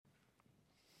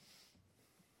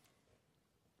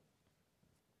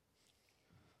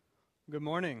Good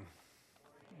morning.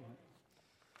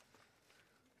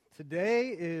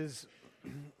 Today is,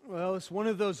 it's one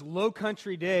of those low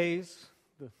country days,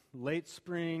 the late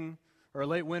spring or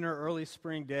late winter, early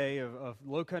spring day of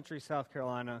low country South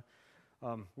Carolina,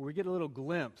 where we get a little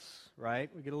glimpse, right?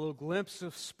 We get a little glimpse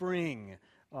of spring.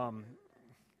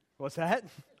 What's that?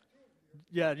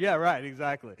 Yeah, right,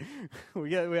 exactly.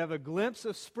 We have a glimpse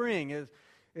of spring.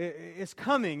 It's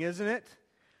coming, isn't it?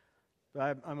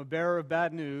 I'm a bearer of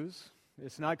bad news.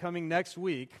 It's not coming next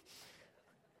week.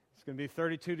 It's going to be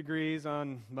 32 degrees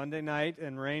on Monday night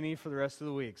and rainy for the rest of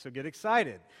the week, so get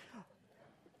excited.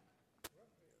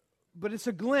 But it's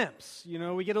a glimpse,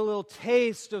 we get a little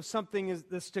taste of something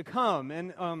that's to come.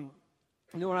 And,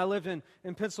 when I lived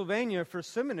in Pennsylvania for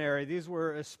seminary, these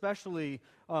were especially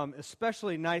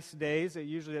nice days. It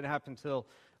usually didn't happen until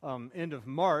end of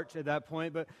March at that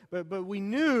point. But we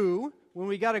knew, when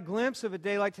we got a glimpse of a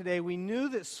day like today, we knew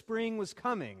that spring was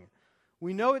coming.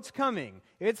 We know it's coming.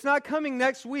 It's not coming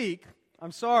next week,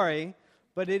 I'm sorry,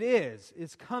 but it is.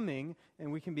 It's coming,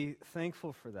 and we can be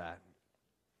thankful for that.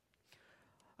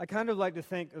 I kind of like to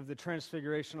think of the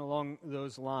Transfiguration along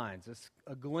those lines. It's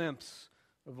a glimpse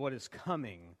of what is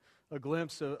coming, a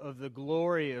glimpse of the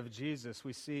glory of Jesus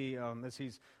we see as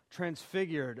he's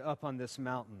transfigured up on this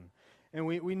mountain. And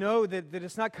we know that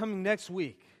it's not coming next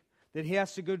week, that he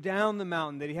has to go down the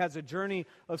mountain, that he has a journey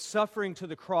of suffering to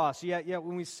the cross. Yet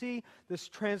when we see this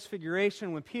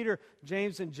transfiguration, when Peter,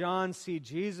 James, and John see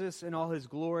Jesus in all his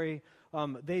glory,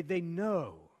 they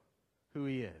know who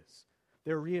he is.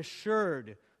 They're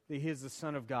reassured that he is the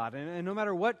Son of God. And no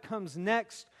matter what comes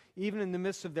next, even in the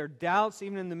midst of their doubts,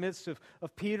 even in the midst of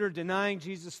Peter denying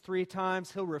Jesus 3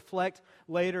 times, he'll reflect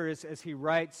later as he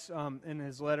writes in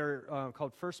his letter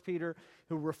called 1 Peter,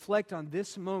 he'll reflect on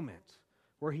this moment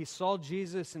where he saw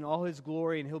Jesus in all his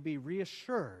glory, and he'll be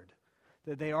reassured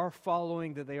that they are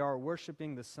following, that they are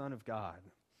worshiping the Son of God.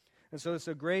 And so it's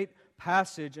a great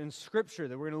passage in Scripture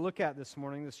that we're going to look at this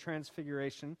morning, this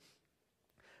transfiguration.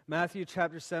 Matthew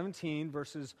chapter 17,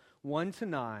 verses 1 to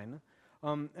 9.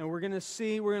 And we're going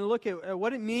to look at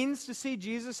what it means to see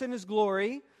Jesus in his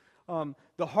glory,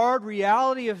 the hard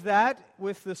reality of that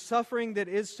with the suffering that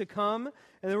is to come,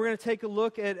 and then we're going to take a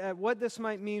look at what this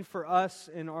might mean for us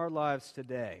in our lives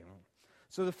today.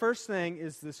 So the first thing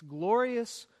is this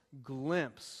glorious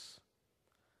glimpse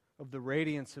of the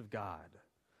radiance of God.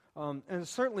 And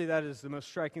certainly that is the most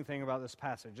striking thing about this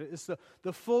passage. It's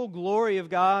the full glory of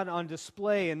God on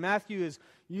display, and Matthew is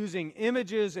using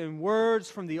images and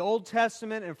words from the Old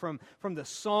Testament and from the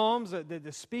Psalms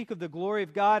that speak of the glory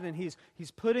of God, and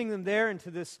he's putting them there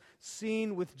into this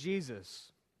scene with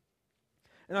Jesus.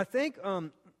 And I think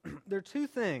there are two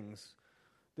things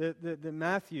that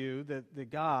Matthew, that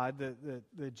God,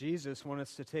 that Jesus want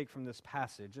us to take from this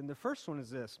passage. And the first one is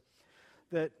this.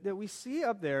 That we see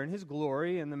up there in his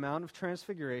glory in the Mount of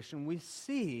Transfiguration, we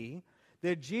see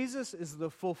that Jesus is the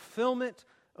fulfillment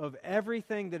of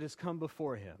everything that has come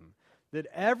before him. That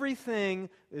everything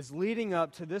is leading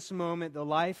up to this moment, the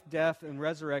life, death, and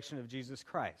resurrection of Jesus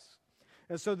Christ.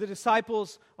 And so the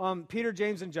disciples, Peter,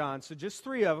 James, and John, so just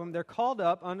 3 of them, they're called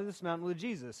up onto this mountain with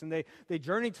Jesus. And they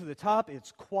journey to the top.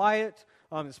 It's quiet.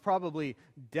 It's probably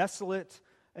desolate.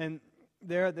 And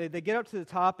they get up to the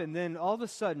top, and then all of a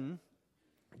sudden,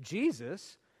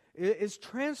 Jesus is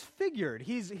transfigured.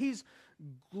 He's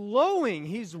glowing.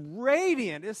 He's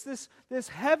radiant. It's this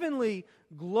heavenly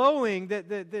glowing that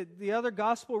the other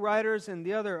gospel writers and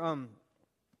the other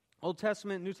Old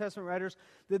Testament, New Testament writers,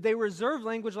 that they reserve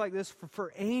language like this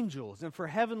for angels and for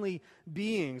heavenly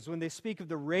beings when they speak of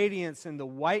the radiance and the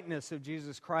whiteness of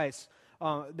Jesus Christ.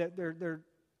 That there's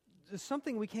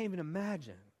something we can't even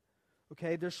imagine.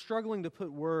 Okay, they're struggling to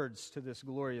put words to this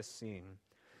glorious scene.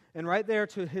 And right there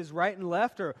to his right and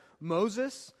left are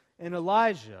Moses and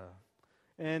Elijah.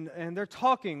 And they're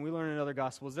talking, we learn in other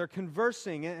Gospels. They're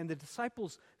conversing, and the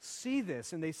disciples see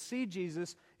this, and they see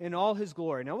Jesus in all his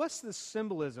glory. Now, what's the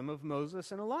symbolism of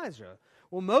Moses and Elijah?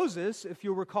 Well, Moses, if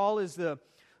you'll recall, is the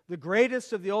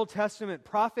greatest of the Old Testament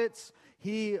prophets.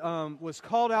 He was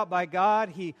called out by God.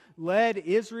 He led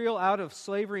Israel out of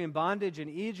slavery and bondage in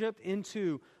Egypt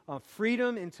into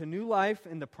freedom, into new life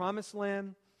in the Promised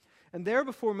Land. And there,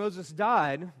 before Moses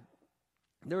died,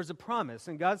 there was a promise.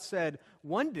 And God said,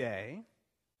 one day,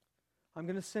 I'm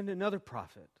going to send another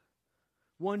prophet,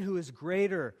 one who is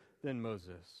greater than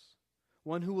Moses,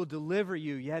 one who will deliver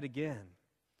you yet again.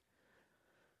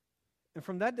 And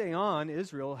from that day on,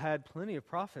 Israel had plenty of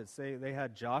prophets. They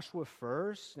had Joshua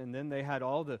first, and then they had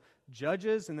all the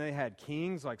judges, and they had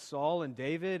kings like Saul and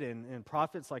David, and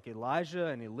prophets like Elijah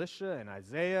and Elisha and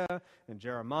Isaiah and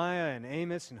Jeremiah and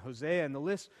Amos and Hosea, and the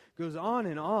list goes on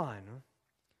and on.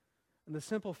 And the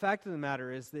simple fact of the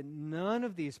matter is that none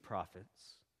of these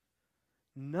prophets,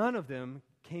 none of them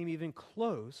came even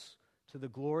close to the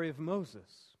glory of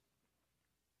Moses.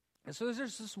 And so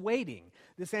there's this waiting,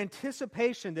 this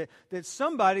anticipation that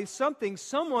somebody, something,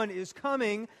 someone is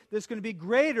coming that's going to be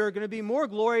greater, going to be more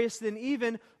glorious than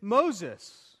even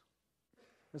Moses.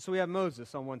 And so we have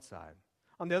Moses on one side.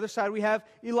 On the other side, we have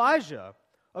Elijah,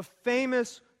 a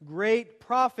famous great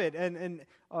prophet and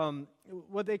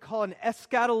what they call an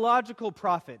eschatological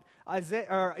prophet.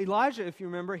 Elijah, if you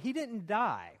remember, he didn't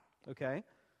die, okay?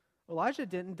 Elijah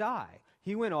didn't die.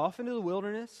 He went off into the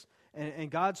wilderness,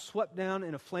 and God swept down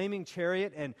in a flaming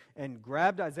chariot and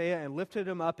grabbed Isaiah and lifted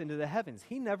him up into the heavens.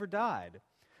 He never died.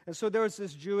 And so there was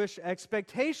this Jewish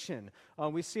expectation.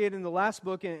 We see it in the last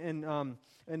book in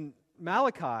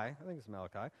Malachi, I think it's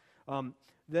Malachi,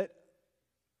 that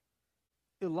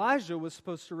Elijah was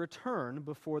supposed to return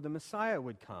before the Messiah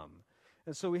would come.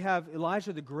 And so we have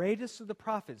Elijah, the greatest of the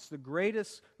prophets, the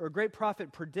greatest, or great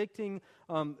prophet predicting,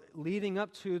 leading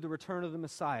up to the return of the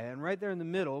Messiah. And right there in the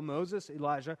middle, Moses,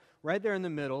 Elijah, right there in the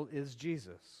middle is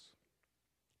Jesus.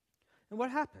 And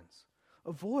what happens?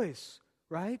 A voice,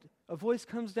 right? A voice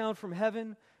comes down from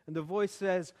heaven, and the voice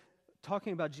says,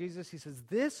 talking about Jesus, he says,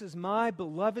 "This is my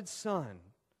beloved Son.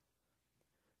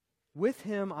 With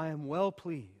him I am well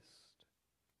pleased.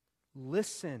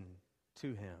 Listen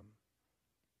to him."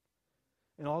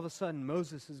 And all of a sudden,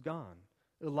 Moses is gone.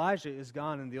 Elijah is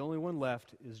gone, and the only one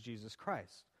left is Jesus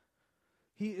Christ.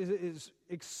 He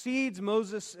exceeds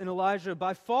Moses and Elijah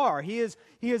by far. He is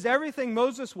everything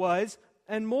Moses was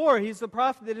and more. He's the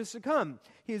prophet that is to come.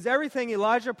 He is everything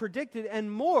Elijah predicted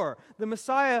and more, the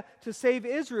Messiah to save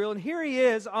Israel. And here he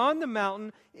is on the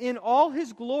mountain in all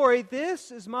his glory.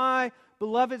 "This is my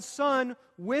beloved Son,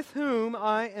 with whom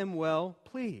I am well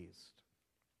pleased."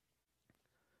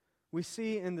 We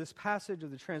see in this passage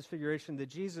of the Transfiguration that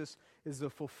Jesus is the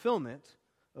fulfillment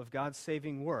of God's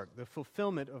saving work, the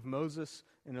fulfillment of Moses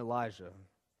and Elijah.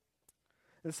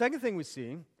 And the second thing we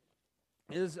see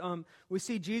is we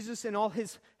see Jesus in all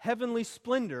his heavenly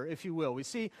splendor, if you will. We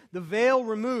see the veil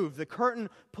removed, the curtain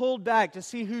pulled back to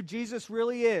see who Jesus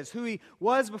really is, who he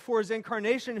was before his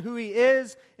incarnation, who he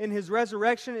is in his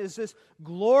resurrection, is this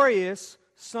glorious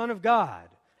Son of God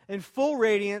in full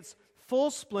radiance, full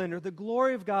splendor, the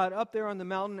glory of God up there on the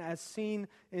mountain as seen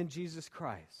in Jesus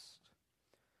Christ.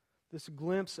 This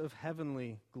glimpse of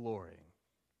heavenly glory.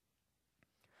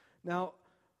 Now,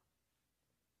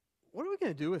 what are we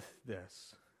going to do with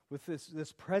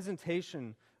this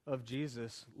presentation of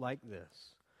Jesus like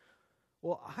this?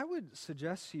 Well, I would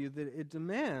suggest to you that it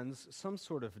demands some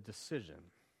sort of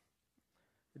decision.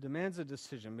 It demands a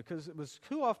decision because it was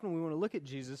too often we want to look at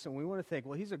Jesus and we want to think,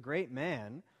 well, he's a great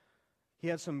man. He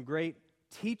had some great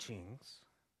teachings.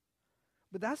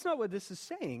 But that's not what this is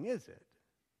saying, is it?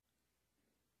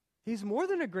 He's more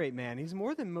than a great man. He's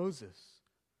more than Moses.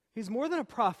 He's more than a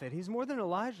prophet. He's more than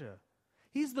Elijah.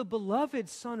 He's the beloved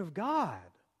Son of God.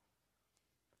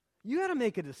 You got to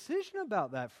make a decision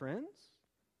about that, friends.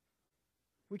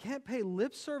 We can't pay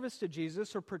lip service to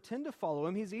Jesus or pretend to follow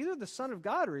him. He's either the Son of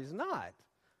God or he's not.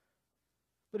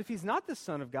 But if he's not the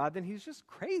Son of God, then he's just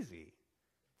crazy.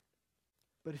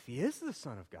 But if he is the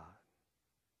Son of God,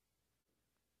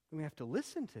 then we have to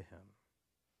listen to him.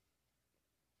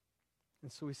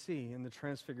 And so we see in the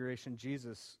Transfiguration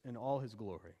Jesus in all his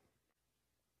glory.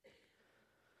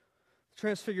 The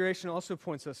Transfiguration also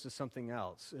points us to something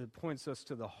else. It points us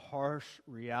to the harsh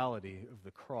reality of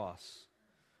the cross.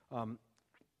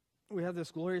 We have this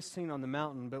glorious scene on the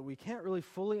mountain, but we can't really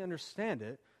fully understand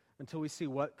it until we see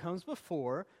what comes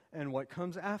before and what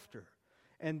comes after.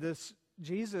 And this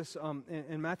Jesus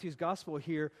in Matthew's gospel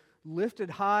here,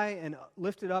 lifted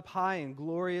up high and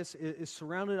glorious, is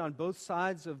surrounded on both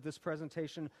sides of this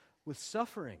presentation with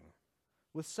suffering.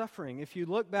 If you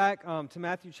look back to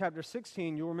Matthew chapter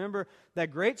 16, you'll remember that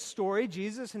great story,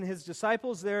 Jesus and his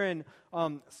disciples there in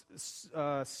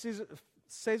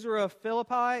Caesarea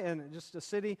Philippi, and just a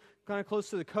city kind of close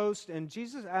to the coast, and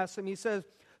Jesus asks them, he says,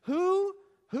 Who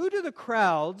do the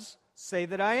crowds say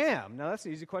that I am? Now, that's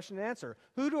an easy question to answer.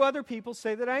 Who do other people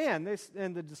say that I am?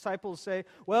 And the disciples say,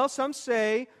 well, some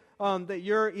say that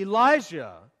you're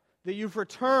Elijah, that you've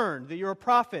returned, that you're a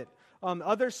prophet.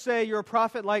 Others say you're a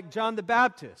prophet like John the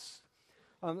Baptist.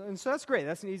 And so that's great.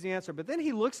 That's an easy answer. But then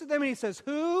he looks at them and he says,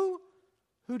 Who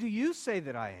do you say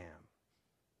that I am?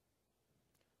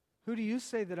 Who do you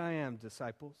say that I am,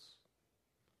 disciples?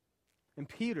 And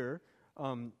Peter,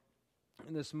 in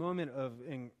this moment of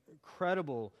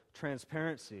incredible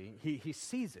transparency, he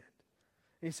sees it.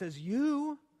 And he says,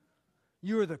 You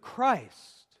are the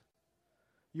Christ.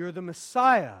 You're the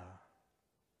Messiah.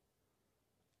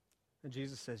 And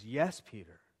Jesus says, yes,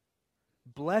 Peter.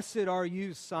 Blessed are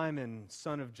you, Simon,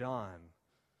 son of John.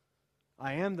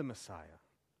 I am the Messiah.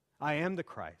 I am the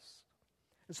Christ.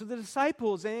 And so the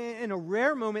disciples, in a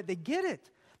rare moment, they get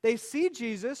it. They see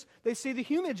Jesus, they see the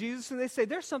human Jesus, and they say,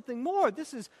 there's something more.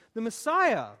 This is the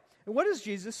Messiah. And what does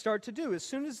Jesus start to do? As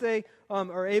soon as they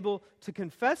are able to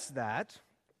confess that,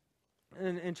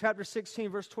 in chapter 16,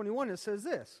 verse 21, it says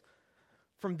this,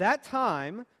 from that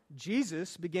time,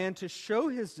 Jesus began to show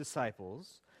his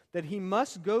disciples that he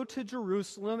must go to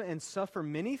Jerusalem and suffer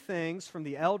many things from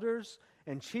the elders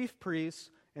and chief priests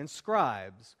and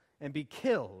scribes and be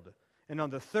killed, and on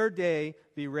the third day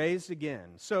be raised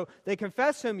again. So they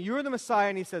confess him, you're the Messiah,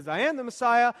 and he says, I am the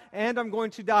Messiah, and I'm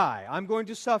going to die. I'm going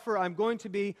to suffer. I'm going to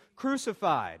be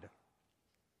crucified.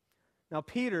 Now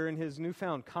Peter, in his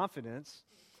newfound confidence,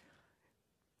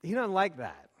 he doesn't like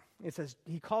that. It says,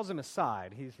 he calls him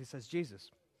aside. He says, Jesus,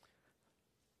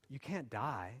 you can't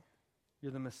die.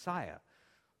 You're the Messiah.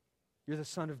 You're the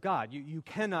Son of God. You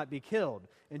cannot be killed.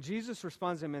 And Jesus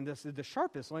responds to him in the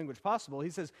sharpest language possible. He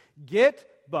says, get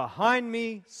behind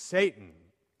me, Satan.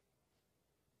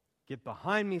 Get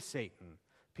behind me, Satan.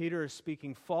 Peter is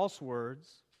speaking false words.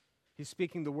 He's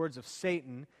speaking the words of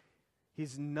Satan.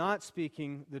 He's not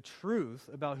speaking the truth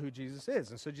about who Jesus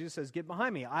is. And so Jesus says, get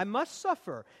behind me. I must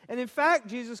suffer. And in fact,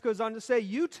 Jesus goes on to say,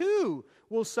 you too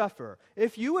will suffer.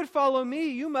 If you would follow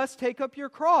me, you must take up your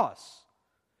cross.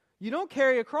 You don't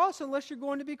carry a cross unless you're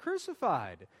going to be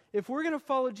crucified. If we're going to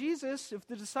follow Jesus, if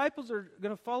the disciples are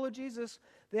going to follow Jesus,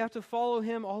 they have to follow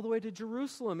him all the way to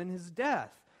Jerusalem in his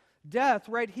death. Death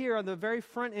right here on the very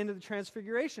front end of the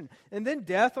transfiguration. And then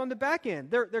death on the back end.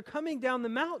 They're coming down the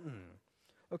mountain.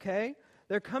 Okay?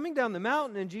 They're coming down the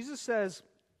mountain, and Jesus says,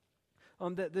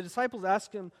 the disciples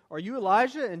ask him, are you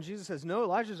Elijah? And Jesus says, no,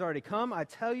 Elijah's already come. I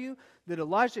tell you that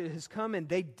Elijah has come, and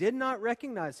they did not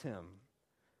recognize him.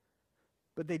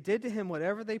 But they did to him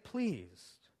whatever they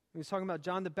pleased. He was talking about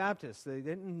John the Baptist. They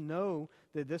didn't know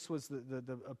that this was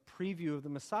a preview of the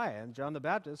Messiah, and John the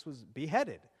Baptist was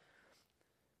beheaded.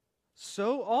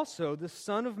 So also the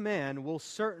Son of Man will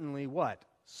certainly what?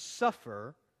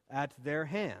 Suffer at their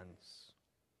hands.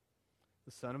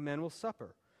 The Son of Man will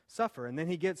suffer. And then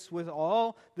he gets with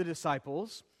all the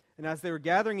disciples, and as they were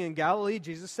gathering in Galilee,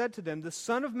 Jesus said to them, the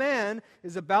Son of Man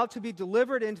is about to be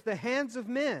delivered into the hands of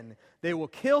men. They will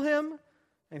kill him,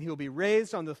 and he will be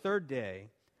raised on the third day.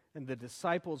 And the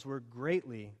disciples were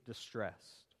greatly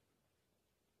distressed.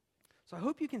 So I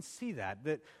hope you can see that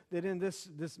in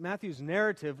this Matthew's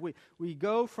narrative, we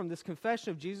go from this confession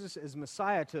of Jesus as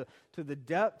Messiah to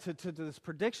this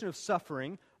prediction of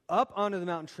suffering, up onto the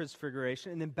mountain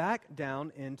transfiguration, and then back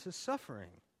down into suffering.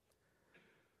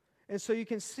 And so you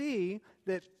can see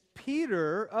that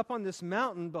Peter, up on this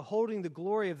mountain, beholding the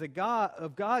glory of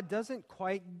God, doesn't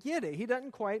quite get it. He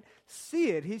doesn't quite see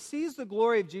it. He sees the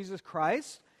glory of Jesus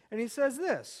Christ, and he says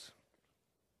this,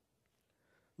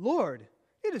 Lord,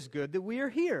 it is good that we are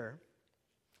here.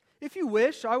 If you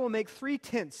wish, I will make 3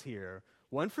 tents here,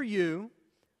 one for you,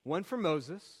 one for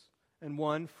Moses, and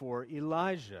one for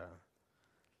Elijah.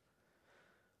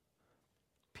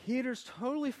 Peter's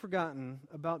totally forgotten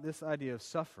about this idea of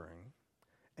suffering,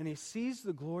 and he sees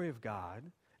the glory of God,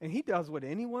 and he does what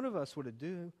any one of us would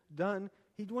have done.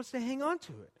 He wants to hang on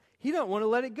to it. He don't want to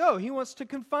let it go. He wants to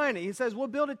confine it. He says, we'll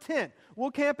build a tent. We'll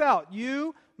camp out.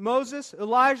 You, Moses,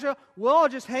 Elijah, we'll all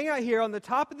just hang out here on the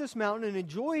top of this mountain and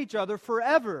enjoy each other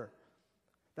forever.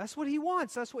 That's what he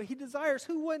wants. That's what he desires.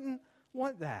 Who wouldn't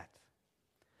want that?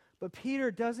 But Peter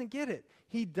doesn't get it.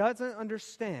 He doesn't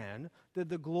understand that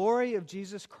the glory of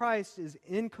Jesus Christ is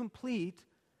incomplete,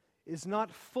 is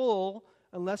not full,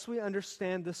 unless we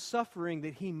understand the suffering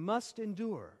that he must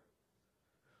endure.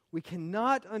 We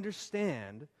cannot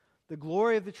understand the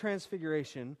glory of the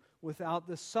transfiguration without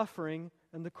the suffering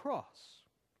and the cross.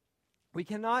 We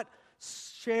cannot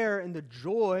share in the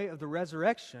joy of the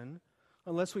resurrection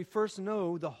unless we first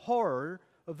know the horror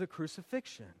of the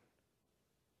crucifixion.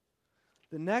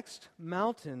 The next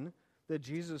mountain that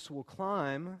Jesus will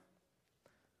climb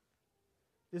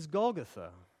is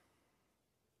Golgotha.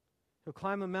 He'll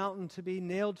climb a mountain to be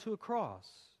nailed to a cross.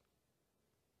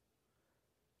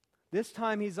 This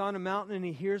time he's on a mountain and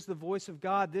he hears the voice of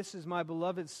God, this is my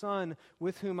beloved Son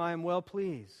with whom I am well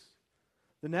pleased.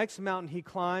 The next mountain he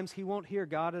climbs, he won't hear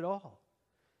God at all.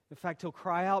 In fact, he'll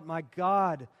cry out, my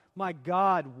God,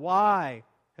 why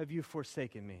have you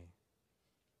forsaken me?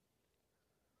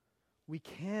 We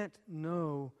can't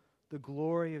know the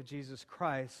glory of Jesus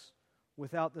Christ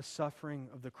without the suffering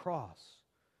of the cross.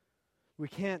 We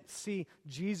can't see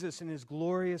Jesus in his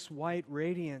glorious white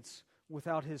radiance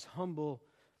without his humble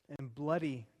and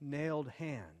bloody nailed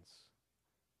hands.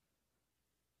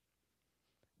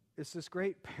 it's this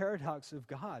great paradox of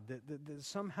God that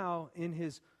somehow in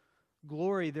his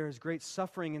glory there is great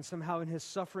suffering, and somehow in his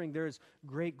suffering there is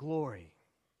great glory.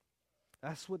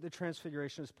 That's what the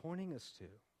Transfiguration is pointing us to.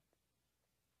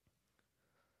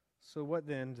 So what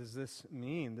then does this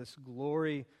mean, this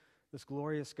glory, this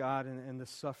glorious God and this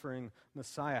suffering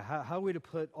Messiah? How are we to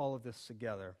put all of this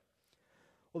together?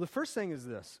 Well, the first thing is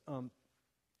this.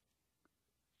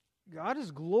 God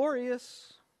is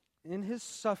glorious in his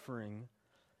suffering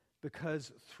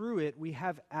because through it we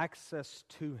have access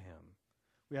to him.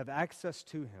 We have access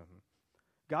to him.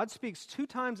 God speaks 2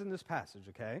 times in this passage,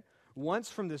 okay? Once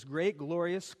from this great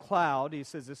glorious cloud, he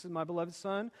says, "This is my beloved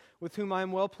Son, with whom I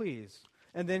am well pleased."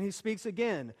 And then he speaks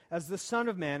again as the Son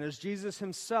of Man, as Jesus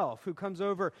himself, who comes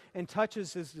over and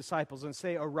touches his disciples and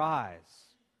say,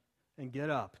 "Arise and get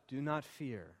up, do not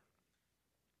fear."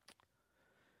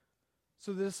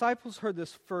 So the disciples heard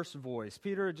this first voice.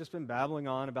 Peter had just been babbling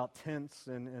on about tents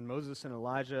and Moses and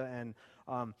Elijah, and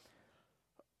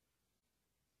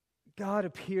God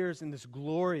appears in this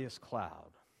glorious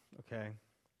cloud, okay?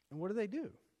 And what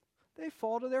do? They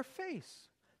fall to their face.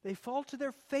 They fall to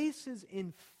their faces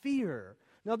in fear.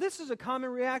 Now, this is a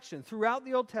common reaction throughout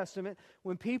the Old Testament.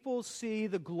 When people see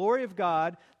the glory of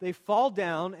God, they fall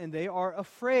down and they are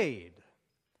afraid.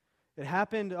 It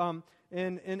happened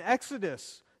in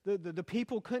Exodus. The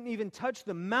people couldn't even touch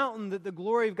the mountain that the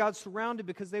glory of God surrounded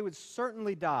because they would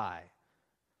certainly die.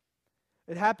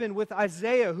 It happened with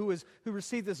Isaiah, who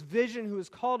received this vision, who was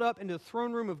called up into the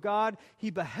throne room of God. He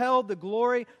beheld the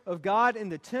glory of God in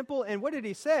the temple, and what did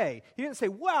he say? He didn't say,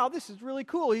 "Wow, this is really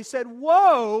cool." He said,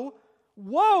 "Woe,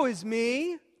 woe is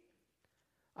me.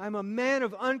 I'm a man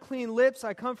of unclean lips.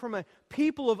 I come from a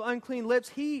people of unclean lips."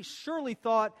 He surely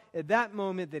thought at that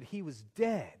moment that he was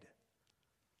dead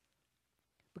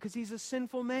because he's a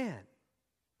sinful man.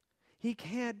 He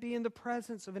can't be in the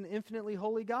presence of an infinitely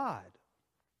holy God.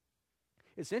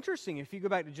 It's interesting, if you go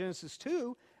back to Genesis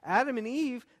 2, Adam and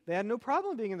Eve, they had no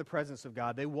problem being in the presence of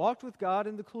God. They walked with God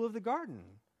in the cool of the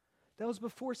garden. That was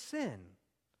before sin.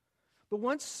 But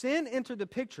once sin entered the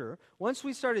picture, once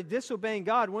we started disobeying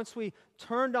God, once we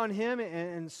turned on him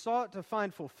and sought to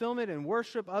find fulfillment and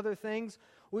worship other things,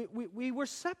 we were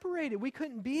separated. We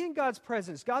couldn't be in God's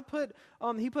presence. God put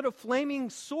a flaming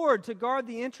sword to guard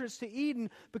the entrance to Eden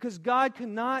because God could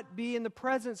not be in the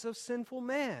presence of sinful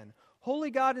man.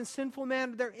 Holy God and sinful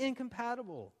man, they're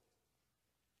incompatible.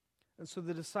 And so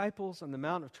the disciples on the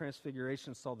Mount of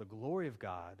Transfiguration saw the glory of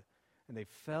God, and they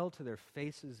fell to their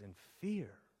faces in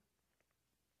fear.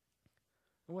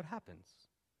 And what happens?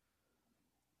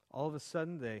 All of a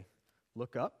sudden they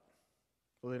look up.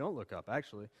 Well, they don't look up,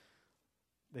 actually.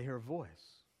 They hear a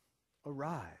voice,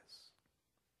 "Arise."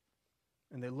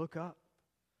 And they look up,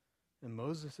 and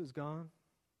Moses is gone,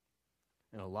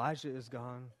 and Elijah is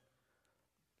gone.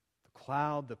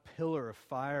 Cloud, the pillar of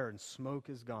fire and smoke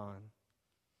is gone.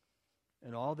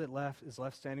 And all that is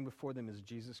left standing before them is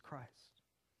Jesus Christ,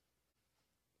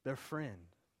 their friend,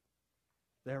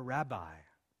 their rabbi,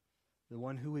 the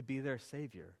one who would be their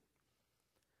Savior.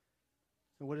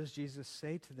 And what does Jesus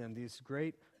say to them? These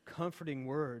great comforting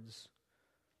words,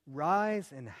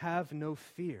 "Rise and have no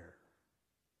fear."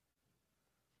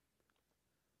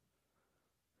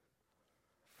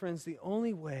 Friends, the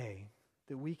only way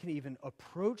that we can even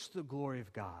approach the glory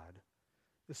of God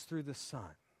is through the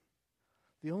Son.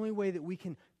 The only way that we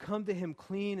can come to him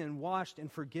clean and washed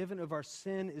and forgiven of our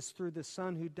sin is through the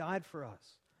Son who died for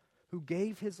us, who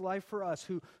gave his life for us,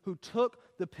 who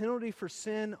took the penalty for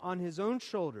sin on his own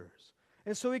shoulders.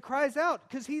 And so he cries out,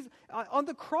 because he's on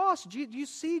the cross, you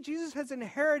see, Jesus has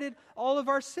inherited all of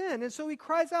our sin. And so he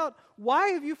cries out, "Why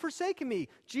have you forsaken me?"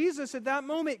 Jesus at that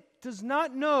moment does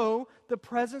not know the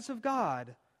presence of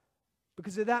God,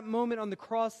 because at that moment on the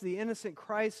cross, the innocent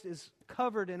Christ is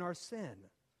covered in our sin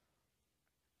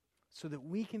so that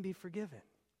we can be forgiven.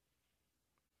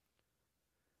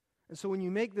 And so when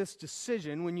you make this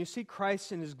decision, when you see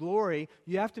Christ in his glory,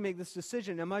 you have to make this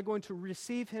decision. Am I going to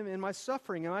receive him in my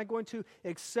suffering? Am I going to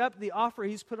accept the offer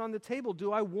he's put on the table?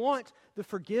 Do I want the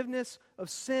forgiveness of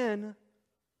sin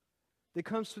that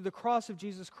comes through the cross of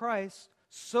Jesus Christ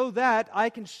so that I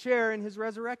can share in his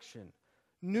resurrection?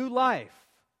 New life.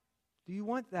 Do you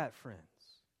want that,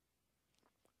 friends?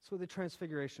 That's what the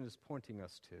Transfiguration is pointing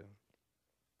us to.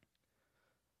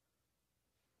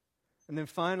 And then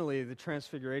finally, the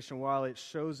Transfiguration, while it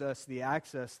shows us the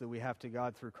access that we have to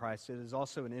God through Christ, it is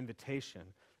also an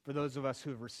invitation. For those of us who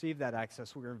have received that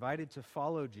access, we're invited to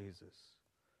follow Jesus.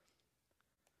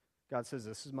 God says,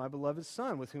 "This is my beloved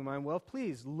Son, with whom I am well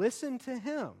pleased. Listen to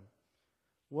him."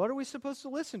 What are we supposed to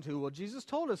listen to? Well, Jesus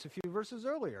told us a few verses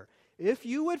earlier. If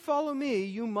you would follow me,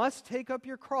 you must take up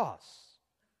your cross.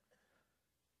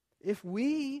 If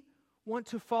we want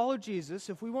to follow Jesus,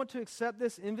 if we want to accept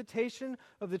this invitation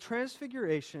of the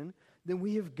transfiguration, then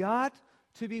we have got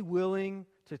to be willing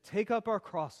to take up our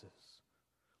crosses.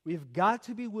 We have got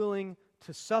to be willing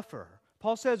to suffer.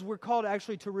 Paul says we're called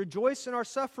actually to rejoice in our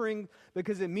suffering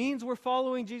because it means we're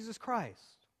following Jesus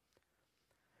Christ.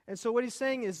 And so what he's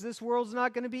saying is this world's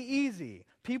not going to be easy.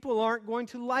 People aren't going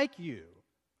to like you.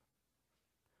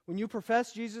 When you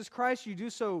profess Jesus Christ, you do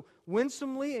so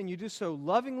winsomely and you do so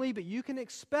lovingly, but you can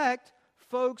expect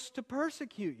folks to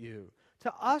persecute you,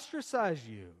 to ostracize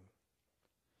you.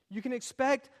 You can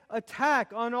expect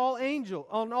attack on all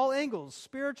angles,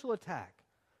 spiritual attack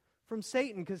from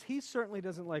Satan, because he certainly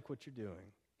doesn't like what you're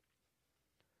doing.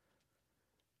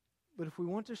 But if we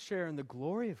want to share in the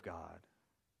glory of God,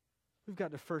 we've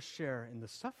got to first share in the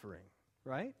suffering,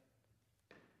 right?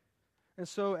 And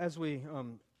so as we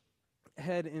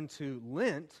head into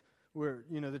Lent, where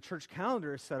the church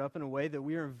calendar is set up in a way that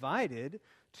we are invited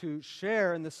to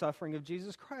share in the suffering of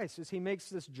Jesus Christ as he makes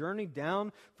this journey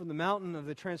down from the mountain of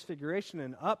the Transfiguration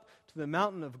and up to the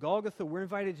mountain of Golgotha. We're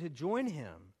invited to join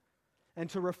him and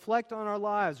to reflect on our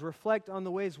lives, reflect on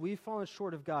the ways we've fallen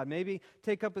short of God. Maybe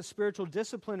take up a spiritual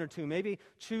discipline or two. Maybe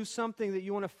choose something that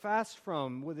you want to fast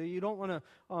from, that you don't want to,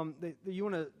 that you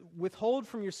want to withhold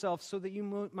from yourself, so that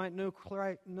you might know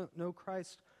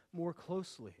Christ more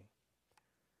closely.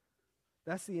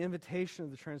 That's the invitation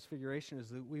of the Transfiguration, is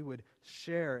that we would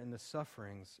share in the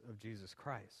sufferings of Jesus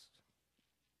Christ.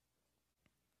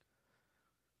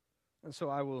 And so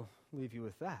I will leave you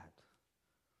with that.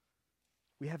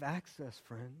 We have access,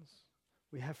 friends.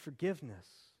 We have forgiveness.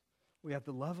 We have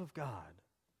the love of God.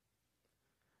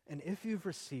 And if you've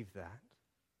received that,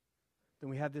 then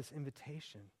we have this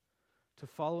invitation to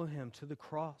follow him to the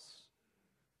cross,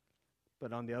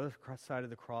 but on the other side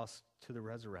of the cross, to the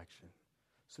resurrection,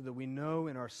 so that we know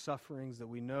in our sufferings, that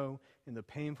we know in the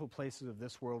painful places of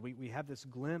this world, we have this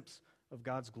glimpse of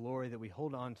God's glory that we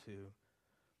hold on to,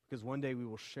 because one day we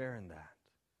will share in that.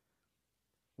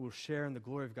 We'll share in the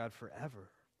glory of God forever,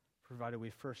 provided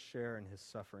we first share in his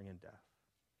suffering and death.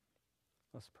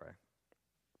 Let's pray.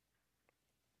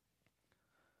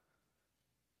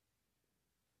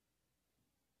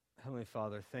 Heavenly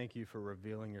Father, thank you for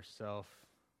revealing yourself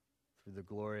through the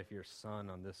glory of your Son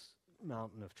on this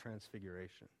mountain of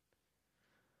transfiguration.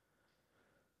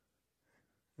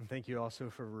 And thank you also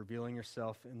for revealing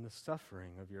yourself in the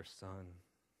suffering of your Son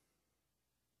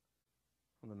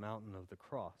on the mountain of the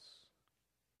cross.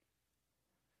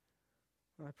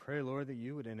 I pray, Lord, that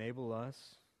you would enable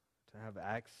us to have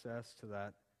access to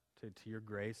that, to your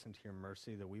grace and to your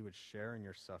mercy, that we would share in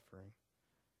your suffering,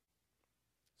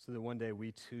 so that one day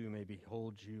we too may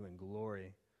behold you in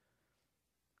glory,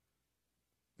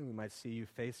 that we might see you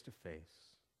face to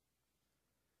face.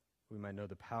 We might know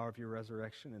the power of your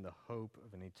resurrection and the hope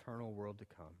of an eternal world to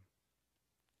come.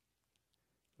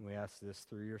 And we ask this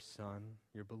through your Son,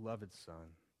 your beloved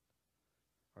Son,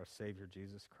 our Savior,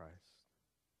 Jesus Christ.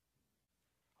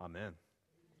 Amen.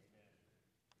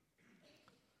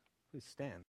 Please stand.